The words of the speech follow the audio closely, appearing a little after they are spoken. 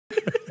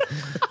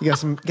You got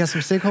some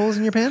cig holes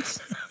in your pants?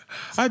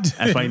 That's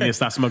why you need to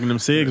stop smoking them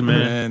cigs,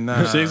 man. Nah.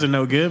 Them cigs are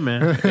no good,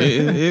 man.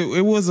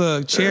 It was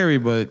a cherry,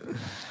 but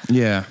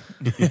yeah.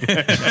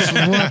 That's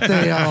what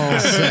they all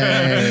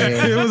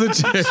say. It was a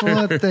cherry. That's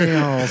what they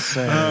all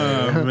say.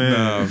 Oh,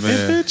 man.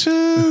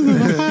 Bitches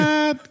of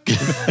hot.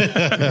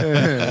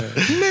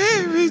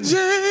 Mary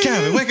Jane.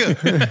 Calvin, wake up.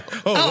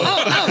 Oh,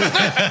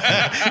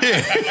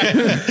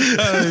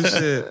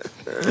 shit.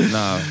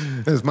 Nah.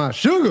 That's my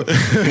sugar.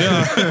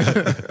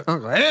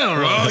 Uncle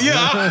Elroy.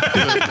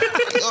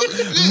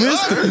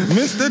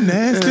 Mr.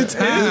 Nasty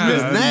Time.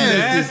 Mr.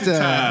 Nasty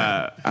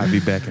Time. I'll be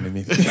back in a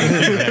minute.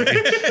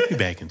 Be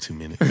back in 2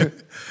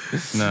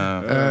 minutes.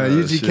 Nah.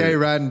 UGK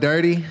Riding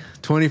Dirty,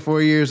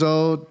 24 years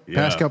old,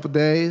 past Yeah. couple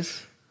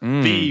days.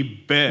 The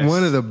best.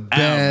 One of the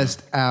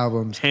best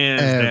albums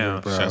hands ever,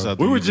 down. bro. Shouts out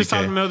to We were UGK. just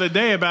talking the other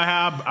day about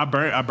how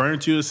I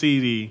burnt you a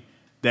CD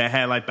that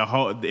had like the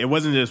whole. It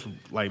wasn't just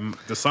like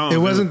the song.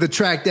 It wasn't the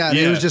tracked out.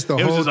 Yeah. It was just the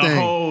It was whole just the thing.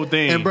 whole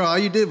thing. And bro, all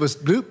you did was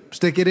bloop,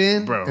 stick it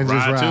in, bro. and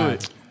Ride just ride. to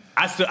it.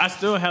 I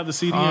still have the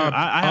CD.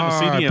 I have a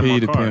CD in R.I.P. my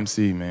to car. Pimp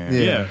C, man.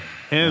 Yeah,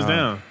 hands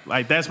down.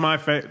 Like that's my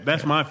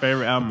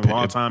favorite album of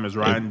all time is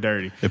Riding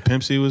Dirty. If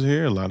Pimp C was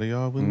here, a lot of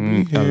y'all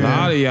wouldn't be A here.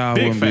 lot of y'all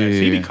Big wouldn't facts. be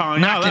He be here.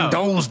 calling y'all out.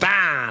 those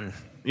down.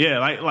 Yeah,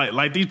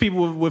 like these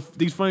people with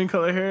these funny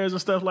color hairs and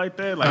stuff like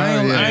that. Like I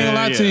ain't gonna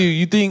lie to you.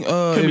 You think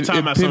Could be if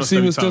talking about Pimp C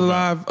something was still we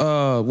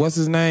alive, what's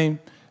his name?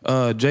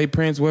 Jay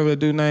Prince, whatever the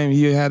dude name,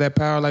 he had that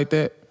power like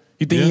that?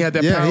 You think he had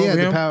that power he had over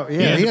the him? power.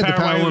 Yeah, he had the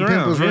power when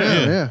Pimp was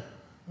around. Yeah.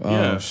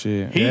 Oh,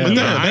 shit. He, But he-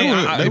 they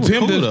I- were Pimp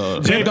cool, did-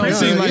 though. Jay don't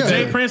seem like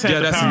Jay that. Prince had Yeah,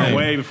 the that's his power name.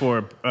 way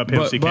before Pimp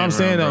C came But I'm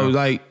saying around, though,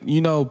 bro. like,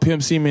 you know,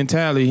 Pimp C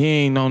mentality, he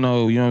ain't no,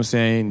 you know what I'm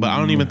saying? But I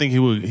don't even think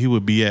he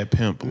would be at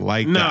Pimp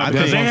like No, that. I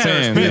because think they what I'm had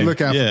saying. respect. He look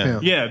out Yeah.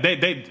 for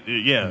Pimp.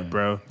 Yeah,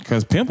 bro.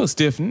 Because Pimp was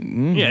stiff.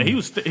 Yeah, he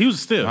was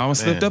still. I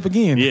almost slipped up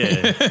again.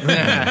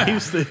 Yeah, he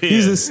was still.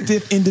 He's a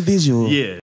stiff individual. Yeah.